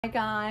Hi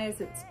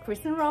guys, it's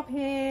Chris and Rob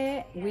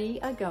here.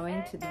 We are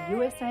going to the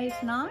USA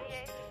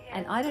tonight,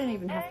 and I don't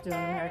even have to do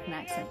an American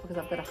accent because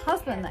I've got a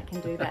husband that can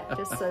do that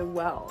just so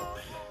well.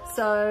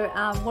 So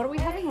what are we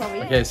having, Robbie?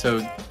 Okay,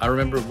 so I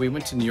remember we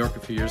went to New York a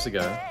few years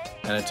ago,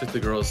 and I took the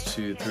girls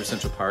through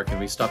Central Park, and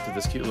we stopped at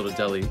this cute little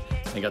deli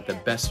and got the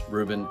best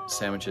Reuben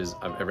sandwiches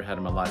I've ever had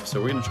in my life.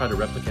 So we're gonna try to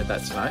replicate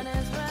that tonight.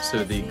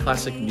 So the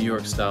classic New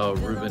York style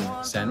Reuben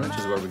sandwich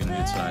is what we're gonna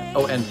do tonight.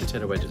 Oh, and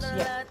potato wedges.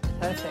 Yeah,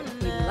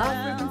 perfect. We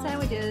love Reuben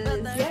sandwiches.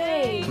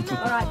 Yay!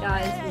 All right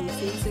guys, we'll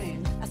see you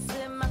soon.